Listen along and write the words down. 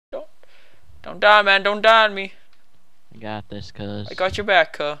Don't die, man. Don't die on me. I got this, cuz. I got your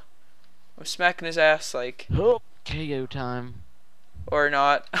back, cuh. I'm smacking his ass like. Oh, KO time. Or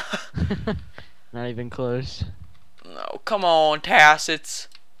not. Not even close. No, come on, Tassets.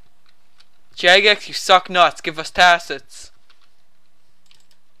 JaGeX, you suck nuts. Give us Tassets.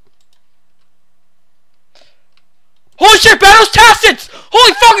 Holy shit, Battle's Tassets!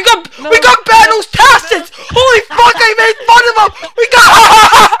 Holy fuck, we got Battle's Tassets! Holy fuck, I made fun of him! We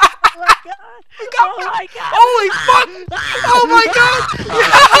got Oh my god! Holy fuck! Oh my god!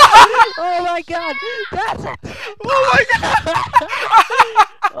 Oh my god! That's it! Oh my god!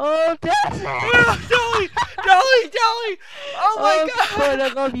 Oh, that's it! Dolly! Oh my god! But I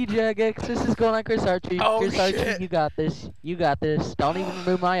love you, JaGeX. This is going on Chris Archie. Oh, Chris shit. Archie, you got this. You got this. Don't even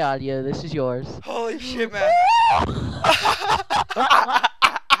remove my audio. This is yours. Holy shit, man.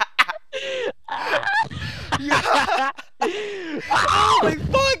 Yeah. Holy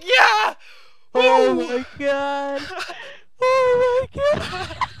fuck, yeah! Oh my god! Oh my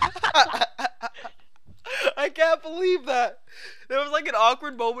god! I can't believe that. There was like an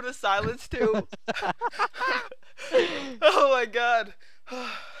awkward moment of silence too. Oh my god.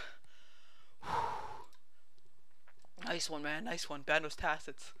 Nice one, man. Nice one. Bad nose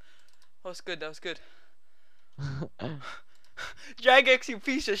Tassets. That was good. That was good. JaGeX, you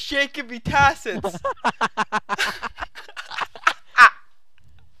piece of shit, give me Tassets.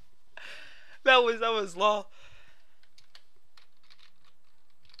 That was law.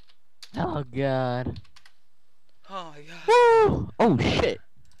 Oh god. Oh my god. Woo! Oh shit.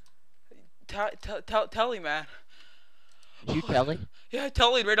 Telly, man. Did you Telly? Yeah,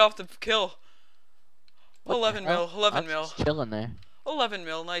 Telly right off the kill. What 11 mil, 11 mil. Just chilling there. 11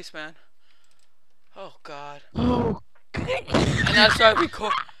 mil, nice, man. Oh god. Oh. And that's why we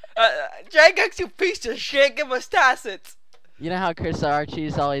call. JaGeX, you piece of shit, give us Tassets. You know how Chris Archie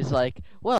is always like, well.